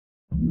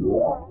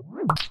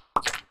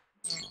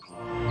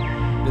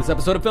This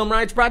episode of Film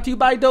Riot is brought to you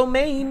by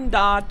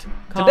Domain.com.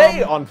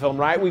 Today on Film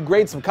Riot, we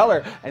grade some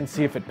color and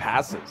see if it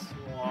passes.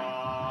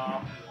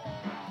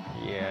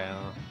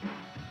 Yeah.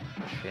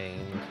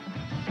 Shame.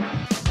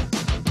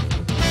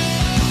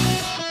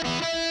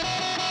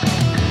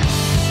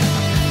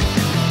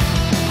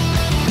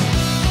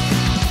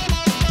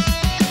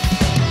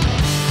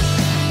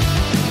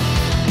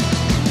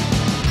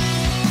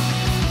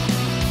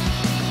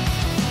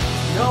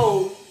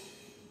 No,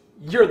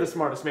 you're the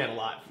smartest man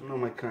alive. No,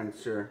 my kind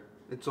sir.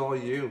 It's all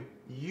you.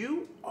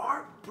 You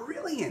are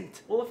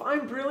brilliant. Well, if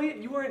I'm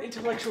brilliant, you are an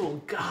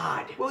intellectual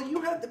god. Well,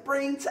 you have the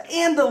brains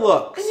and the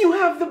looks. And you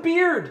have the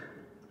beard.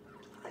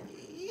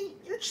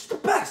 You're just the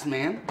best,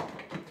 man.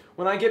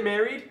 When I get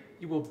married,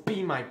 you will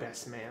be my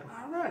best man.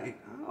 All right,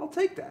 I'll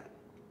take that.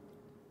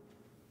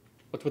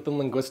 What's with the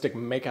linguistic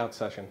makeout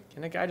session?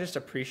 Can a guy just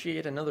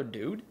appreciate another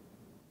dude?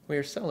 We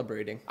are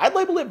celebrating. I'd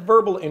label it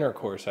verbal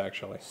intercourse,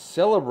 actually.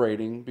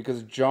 Celebrating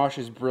because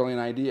Josh's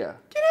brilliant idea.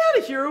 Get out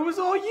of here, it was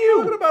all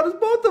you. What about us,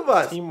 both of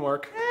us?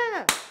 Teamwork.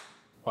 Yeah.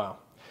 Wow.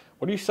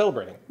 What are you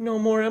celebrating? No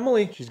more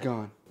Emily. She's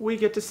gone. We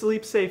get to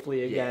sleep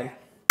safely again. What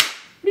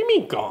do you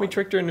mean gone? We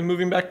tricked her into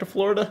moving back to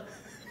Florida.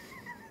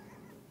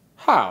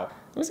 How?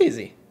 It was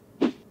easy.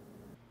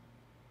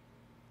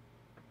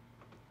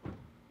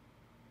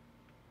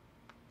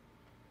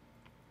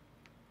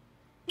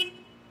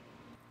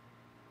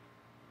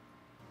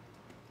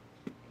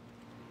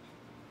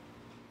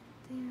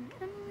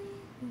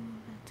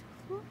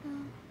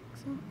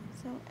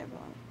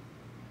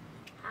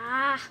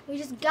 We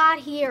just got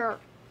here.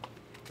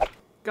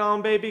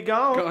 Gone, baby,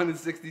 gone. Gone in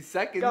 60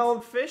 seconds.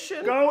 Gone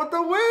fishing. Gone with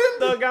the wind.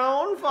 The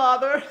gone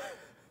father.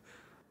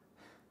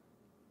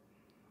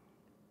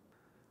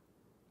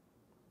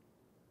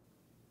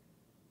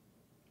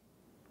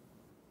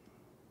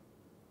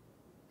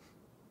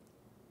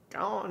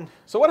 Gone.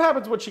 So what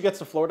happens when she gets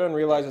to Florida and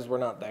realizes we're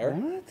not there?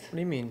 What? What do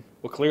you mean?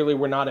 Well, clearly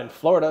we're not in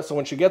Florida, so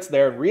when she gets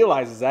there and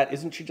realizes that,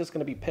 isn't she just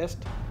going to be pissed?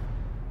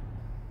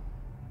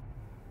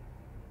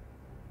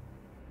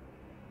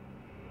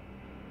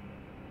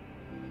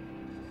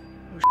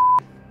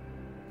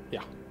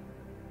 Yeah.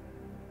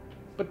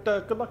 But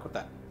good luck with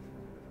that.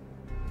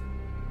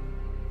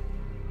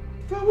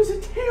 That was a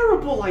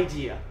terrible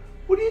idea.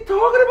 What are you talking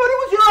about? It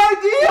was your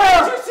idea.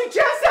 Why did you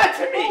suggest that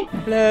to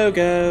me?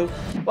 Logo.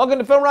 Welcome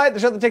to Film Riot, the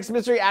show that takes the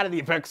mystery out of the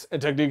effects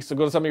and techniques to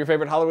go to some of your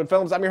favorite Hollywood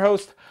films. I'm your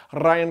host,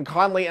 Ryan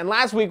Conley, and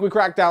last week we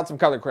cracked out some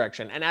color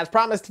correction. And as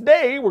promised,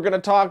 today we're going to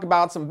talk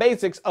about some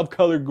basics of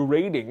color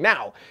grading.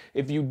 Now,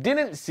 if you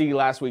didn't see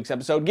last week's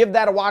episode, give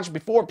that a watch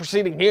before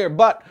proceeding here.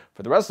 But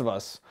for the rest of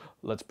us,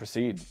 let's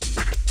proceed.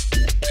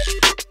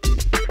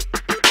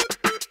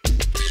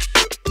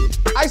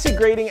 I see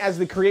grading as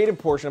the creative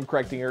portion of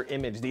correcting your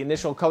image. The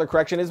initial color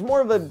correction is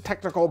more of a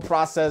technical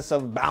process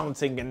of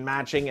balancing and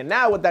matching, and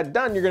now with that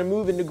done, you're going to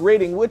move into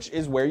grading, which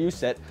is where you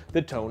set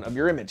the tone of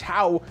your image.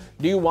 How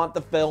do you want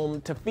the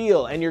film to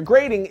feel? And your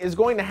grading is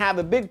going to have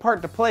a big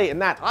part to play in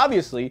that.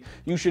 Obviously,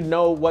 you should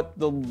know what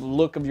the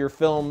look of your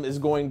film is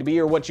going to be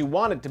or what you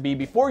want it to be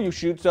before you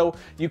shoot, so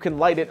you can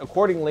light it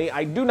accordingly.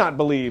 I do not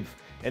believe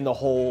in the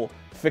whole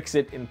fix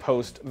it in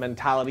post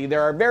mentality.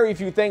 There are very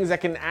few things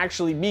that can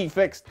actually be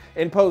fixed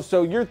in post,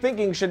 so your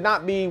thinking should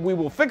not be we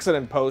will fix it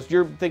in post.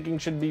 Your thinking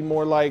should be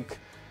more like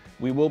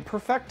we will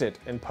perfect it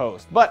in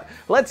post. But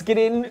let's get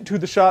into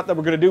the shot that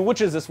we're gonna do,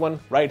 which is this one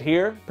right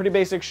here. Pretty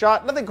basic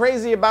shot, nothing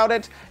crazy about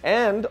it,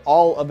 and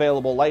all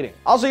available lighting.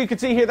 Also, you can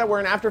see here that we're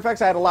in After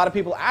Effects. I had a lot of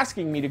people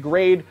asking me to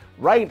grade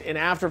right in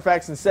After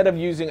Effects instead of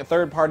using a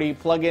third-party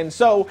plugin,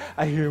 so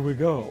here we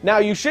go. Now,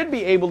 you should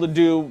be able to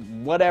do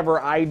whatever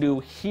I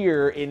do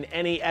here in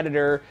any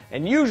editor,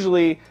 and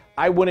usually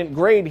I wouldn't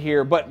grade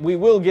here, but we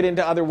will get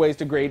into other ways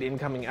to grade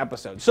incoming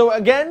episodes. So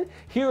again,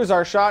 here's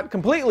our shot,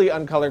 completely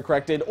uncolor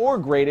corrected or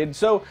graded.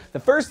 So the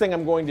first thing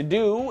I'm going to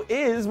do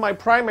is my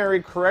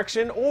primary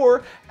correction,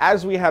 or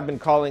as we have been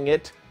calling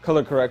it,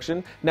 color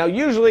correction. Now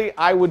usually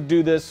I would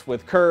do this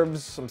with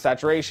curves, some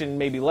saturation,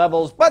 maybe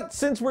levels, but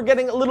since we're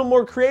getting a little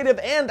more creative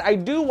and I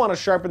do want to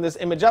sharpen this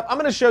image up, I'm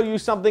going to show you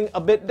something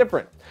a bit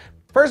different.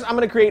 First, I'm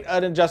going to create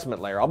an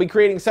adjustment layer. I'll be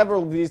creating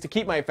several of these to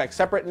keep my effects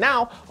separate.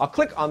 Now, I'll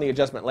click on the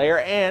adjustment layer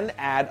and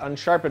add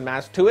unsharpened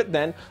mask to it.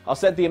 Then I'll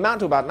set the amount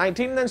to about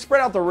 19 and then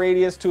spread out the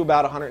radius to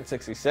about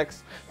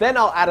 166. Then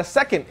I'll add a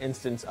second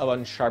instance of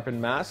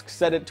unsharpened mask,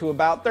 set it to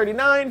about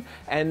 39,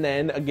 and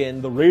then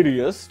again the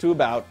radius to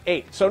about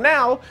 8. So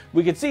now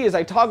we can see as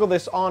I toggle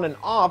this on and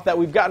off that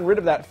we've gotten rid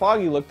of that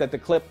foggy look that the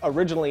clip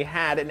originally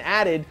had and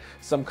added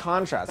some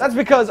contrast. That's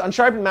because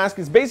unsharpened mask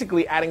is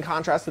basically adding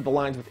contrast to the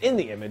lines within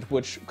the image,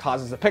 which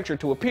causes the picture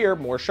to appear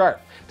more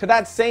sharp. To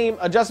that same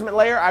adjustment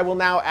layer, I will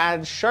now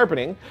add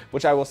sharpening,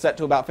 which I will set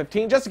to about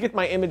 15 just to get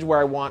my image where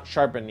I want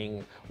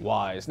sharpening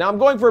wise. Now I'm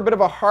going for a bit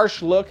of a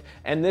harsh look,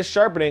 and this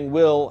sharpening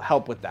will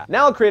help with that.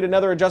 Now I'll create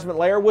another adjustment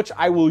layer, which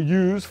I will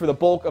use for the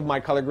bulk of my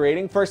color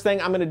grading. First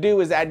thing I'm going to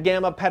do is add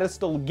gamma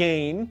pedestal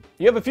gain.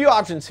 You have a few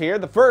options here.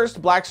 The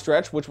first, black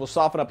stretch, which will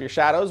soften up your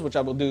shadows, which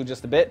I will do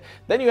just a bit.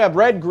 Then you have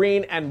red,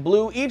 green, and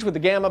blue, each with the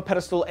gamma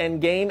pedestal and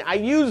gain. I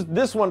used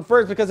this one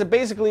first because it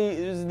basically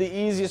is the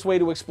easiest way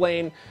to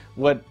explain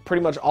what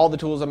pretty much all the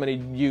tools I'm going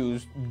to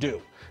use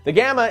do. The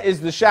gamma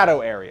is the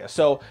shadow area,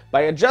 so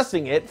by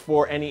adjusting it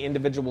for any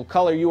individual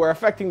color, you are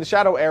affecting the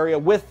shadow area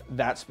with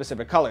that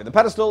specific color. The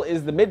pedestal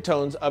is the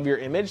midtones of your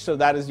image, so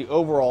that is the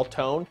overall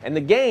tone, and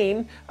the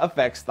gain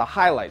affects the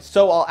highlights.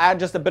 So I'll add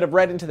just a bit of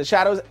red into the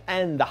shadows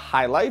and the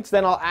highlights,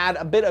 then I'll add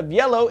a bit of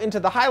yellow into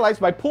the highlights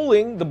by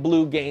pulling the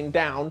blue gain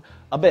down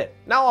a bit.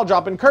 Now I'll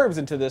drop in curves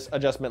into this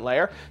adjustment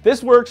layer.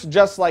 This works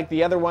just like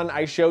the other one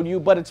I showed you,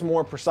 but it's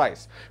more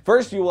precise.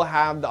 First, you will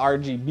have the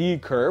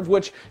RGB curve,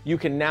 which you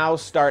can now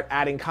start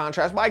adding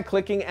contrast by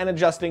clicking and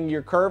adjusting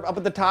your curve. Up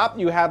at the top,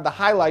 you have the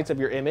highlights of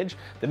your image.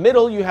 The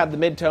middle, you have the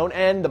midtone,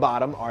 and the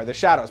bottom are the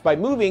shadows. By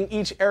moving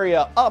each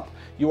area up,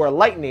 you are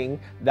lightening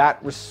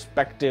that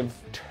respective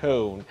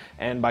tone,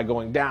 and by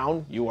going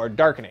down, you are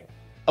darkening.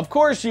 Of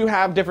course, you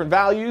have different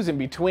values in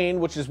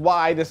between, which is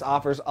why this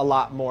offers a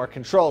lot more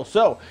control.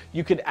 So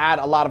you could add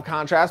a lot of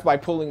contrast by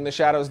pulling the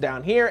shadows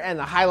down here and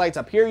the highlights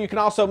up here. You can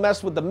also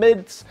mess with the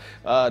mids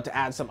to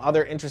add some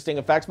other interesting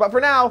effects. But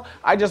for now,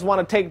 I just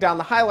want to take down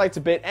the highlights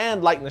a bit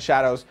and lighten the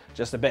shadows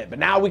just a bit. But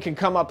now we can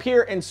come up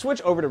here and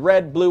switch over to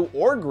red, blue,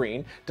 or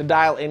green to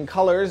dial in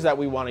colors that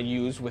we want to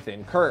use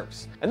within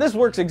curves. And this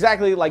works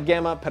exactly like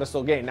gamma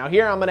pedestal gain. Now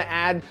here I'm going to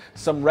add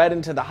some red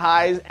into the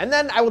highs, and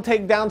then I will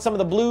take down some of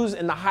the blues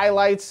in the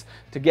highlights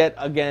to get,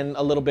 again,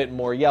 a little bit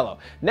more yellow.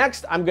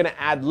 Next, I'm going to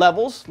add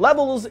levels.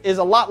 Levels is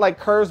a lot like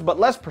curves, but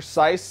less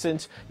precise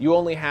since you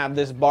only have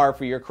this bar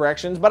for your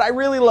corrections, but I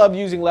really love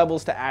using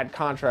levels to add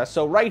contrast.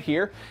 So right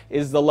here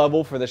is the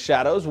level for the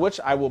shadows, which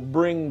I will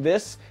bring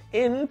this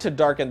in to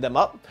darken them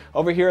up.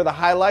 Over here are the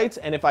highlights,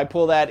 and if I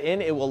pull that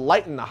in, it will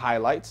lighten the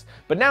highlights.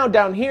 But now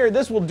down here,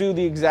 this will do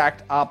the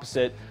exact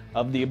opposite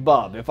of the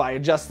above. If I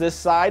adjust this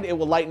side, it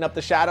will lighten up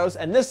the shadows,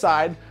 and this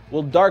side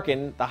will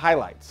darken the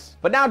highlights.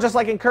 But now, just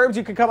like in curves,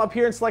 you can come up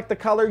here and select the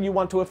color you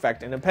want to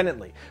affect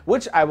independently,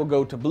 which I will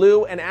go to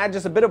blue and add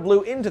just a bit of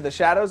blue into the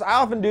shadows. I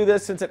often do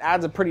this since it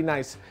adds a pretty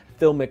nice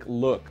filmic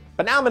look.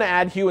 But now I'm going to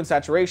add hue and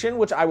saturation,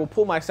 which I will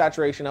pull my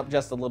saturation up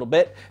just a little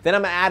bit. Then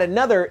I'm going to add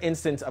another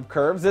instance of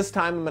curves. This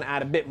time I'm going to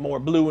add a bit more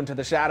blue into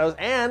the shadows,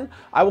 and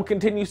I will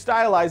continue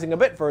stylizing a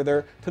bit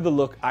further to the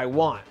look I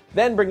want.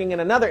 Then bringing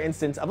in another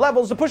instance of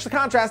levels to push the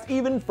contrast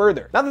even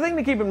further. Now the thing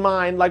to keep in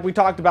mind, like we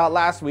talked about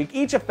last week,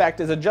 each effect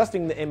is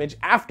adjusting the image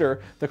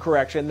after the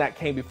correction that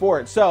came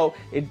before it. So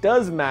it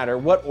does matter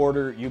what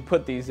order you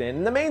put these in.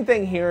 And the main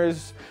thing here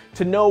is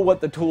to know what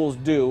the tools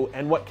do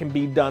and what can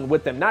be done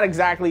with them. Not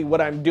exactly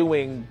what I'm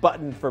doing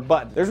button for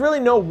button. There's really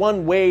no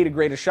one way to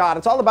grade a shot.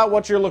 It's all about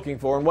what you're looking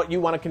for and what you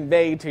want to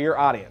convey to your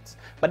audience.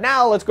 But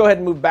now let's go ahead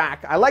and move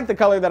back. I like the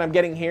color that I'm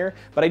getting here,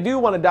 but I do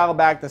want to dial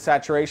back the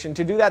saturation.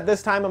 To do that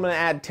this time, I'm going to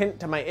add tint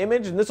to my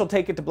image, and this will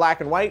take it to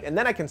black and white, and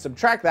then I can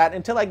subtract that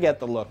until I get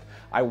the look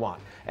I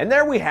want. And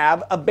there we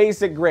have a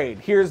basic grade.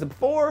 Here's the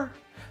before,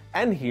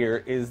 and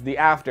here is the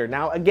after.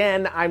 Now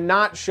again, I'm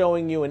not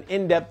showing you an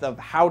in-depth of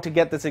how to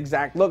get this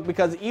exact look,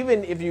 because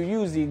even if you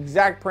use the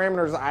exact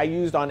parameters I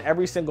used on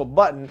every single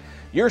button,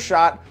 your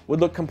shot would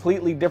look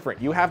completely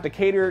different. You have to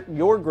cater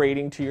your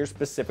grading to your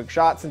specific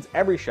shot, since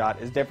every shot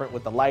is different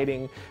with the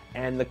lighting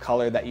and the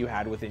color that you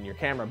had within your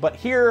camera. But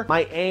here,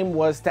 my aim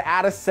was to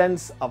add a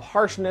sense of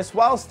harshness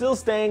while still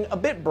staying a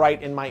bit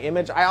bright in my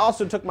image. I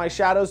also took my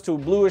shadows to a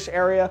bluish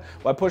area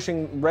by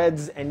pushing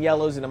reds and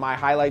yellows into my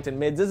highlights and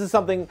mids. This is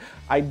something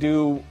I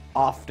do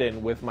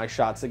often with my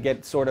shots to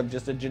get sort of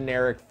just a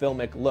generic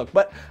filmic look.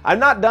 But I'm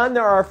not done.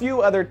 There are a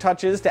few other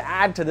touches to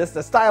add to this to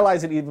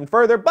stylize it even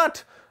further,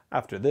 but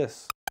after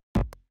this.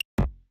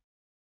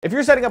 If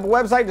you're setting up a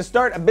website to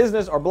start a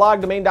business or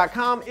blog,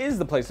 domain.com is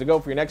the place to go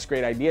for your next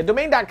great idea.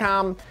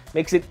 Domain.com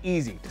makes it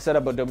easy to set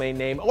up a domain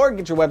name or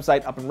get your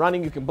website up and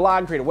running. You can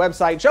blog, create a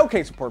website,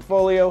 showcase a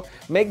portfolio,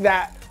 make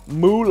that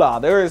moolah.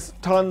 There is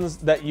tons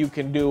that you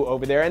can do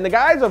over there. And the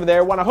guys over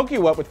there want to hook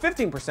you up with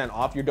 15%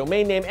 off your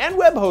domain name and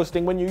web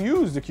hosting when you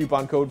use the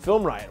coupon code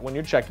FilmRiot when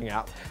you're checking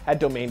out at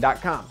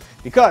domain.com.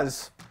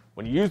 Because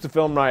when you use the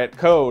FilmRiot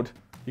code,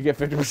 you get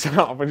 50%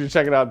 off when you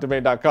check it out at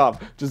domain.com,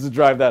 just to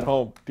drive that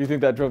home. Do you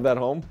think that drove that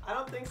home? I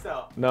don't think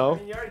so. No? I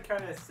mean, you already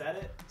kind of said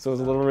it. So it's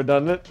a little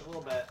redundant? A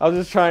little bit. I was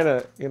just trying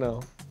to, you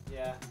know.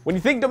 Yeah. When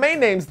you think domain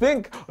names,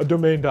 think a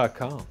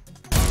domain.com.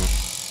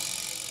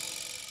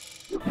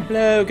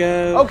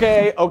 Logo.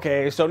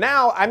 Okay, so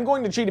now I'm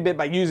going to cheat a bit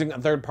by using a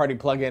third-party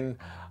plugin.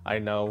 I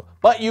know.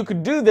 But you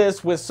could do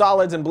this with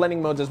solids and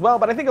blending modes as well,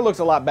 but I think it looks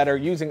a lot better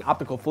using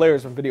optical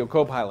flares from Video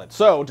Copilot.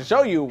 So to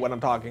show you what I'm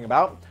talking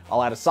about,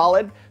 I'll add a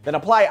solid, then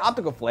apply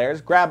optical flares,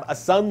 grab a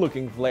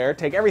sun-looking flare,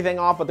 take everything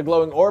off but the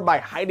glowing orb by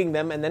hiding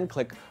them, and then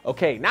click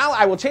OK. Now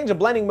I will change the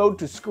blending mode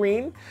to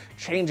screen,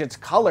 change its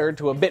color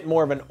to a bit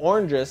more of an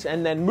orangish,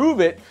 and then move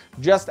it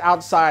just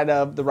outside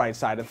of the right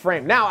side of the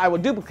frame. Now I will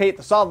duplicate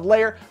the solid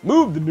layer,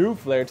 move the new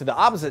flare to the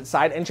opposite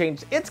side, and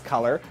change its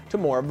color to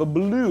more of a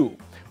blue,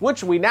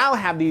 which we now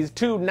have these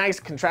two nice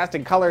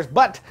contrasting colors,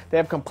 but they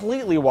have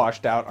completely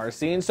washed out our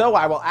scene. So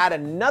I will add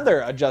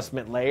another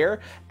adjustment layer,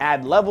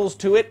 add levels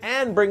to it,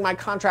 and bring my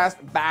contrast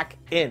back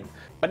in.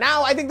 But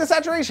now I think the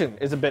saturation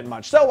is a bit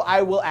much, so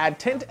I will add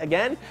tint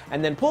again,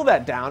 and then pull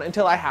that down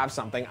until I have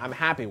something I'm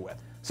happy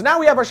with. So now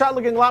we have our shot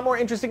looking a lot more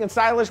interesting and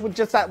stylish with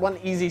just that one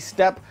easy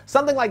step.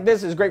 Something like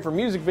this is great for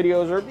music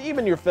videos or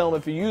even your film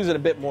if you use it a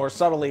bit more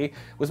subtly.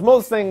 With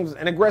most things,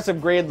 an aggressive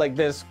grade like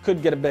this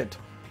could get a bit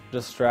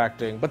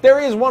distracting. But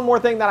there is one more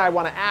thing that I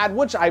want to add,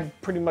 which I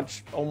pretty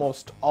much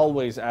almost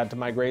always add to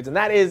my grades, and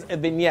that is a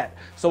vignette.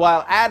 So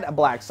I'll add a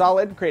black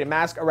solid, create a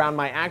mask around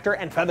my actor,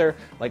 and feather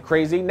like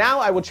crazy.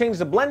 Now I will change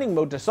the blending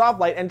mode to soft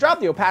light and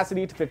drop the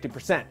opacity to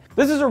 50%.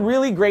 This is a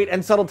really great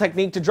and subtle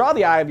technique to draw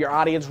the eye of your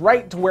audience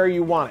right to where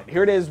you want it.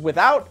 Here it is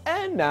without,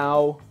 and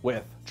now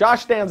with.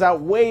 Josh stands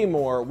out way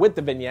more with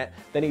the vignette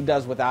than he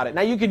does without it.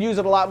 Now you could use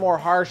it a lot more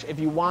harsh if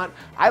you want.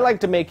 I like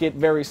to make it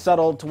very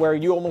subtle to where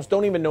you almost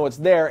don't even know it's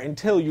there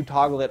until you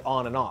toggle it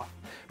on and off.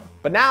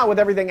 But now with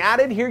everything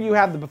added, here you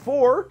have the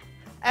before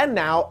and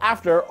now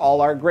after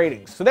all our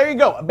gradings. So there you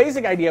go, a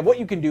basic idea of what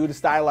you can do to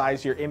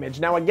stylize your image.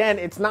 Now again,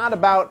 it's not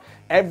about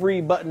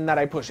every button that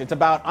I push. It's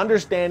about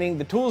understanding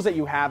the tools that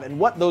you have and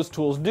what those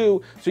tools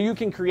do so you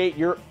can create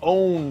your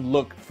own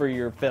look for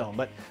your film.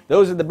 But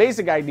those are the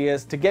basic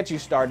ideas to get you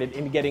started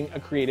into getting a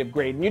creative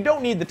grade. And you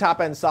don't need the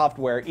top-end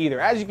software either.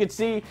 As you can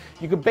see,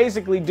 you could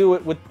basically do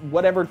it with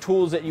whatever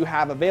tools that you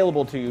have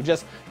available to you.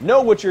 Just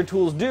know what your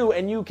tools do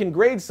and you can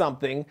grade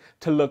something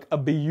to look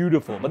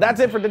beautiful. But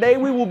that's it for today.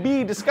 We will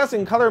be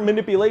discussing color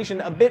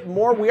manipulation a bit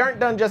more. We aren't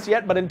done just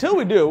yet, but until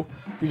we do,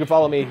 you can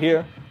follow me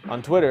here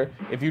on Twitter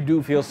if you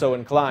do feel so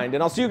inclined.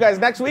 And I'll see you guys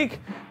next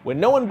week when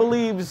no one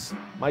believes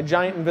my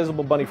giant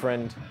invisible bunny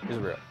friend is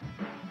real.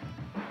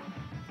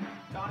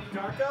 Donnie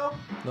Darko?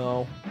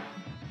 No.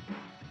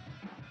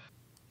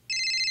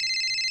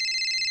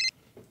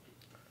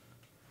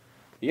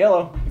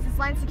 Yellow. Is this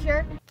line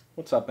secure?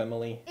 What's up,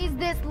 Emily? Is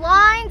this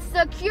line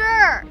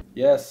secure?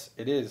 Yes,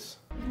 it is.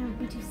 No,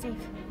 be too safe.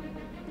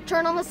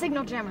 Turn on the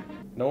signal jammer.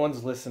 No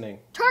one's listening.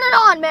 Turn it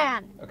on,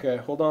 man! Okay,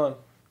 hold on.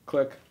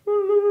 Click.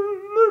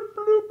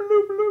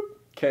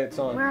 Okay, it's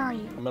on. Where are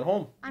you? I'm at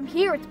home. I'm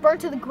here. It's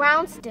burnt to the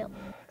ground still.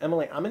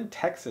 Emily, I'm in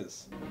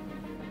Texas.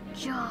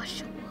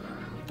 Joshua.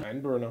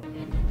 And Bruno.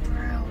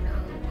 Bruno.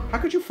 How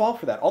could you fall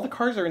for that? All the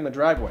cars are in the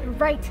driveway. You're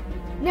right.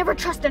 Never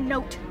trust a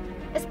note.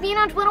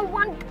 Espionage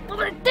 101. What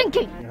am I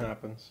thinking? It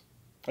happens.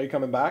 Are you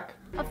coming back?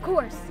 Of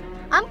course.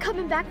 I'm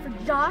coming back for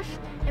Josh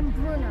and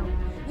Bruno.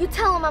 You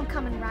tell him I'm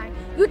coming, Ryan.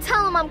 You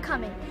tell him I'm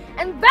coming.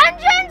 And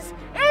vengeance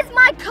is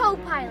my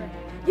co-pilot.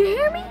 You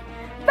hear me?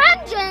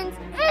 Vengeance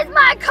is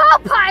my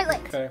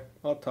co-pilot! Okay,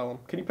 I'll tell him.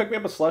 Can you pick me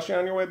up a slushie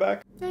on your way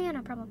back? Yeah,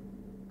 no problem.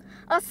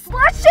 A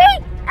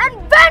slushie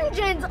and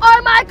vengeance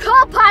are my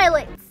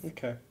co-pilots!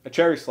 Okay. A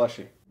cherry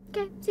slushie.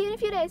 Okay, see you in a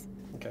few days.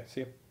 Okay,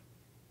 see you.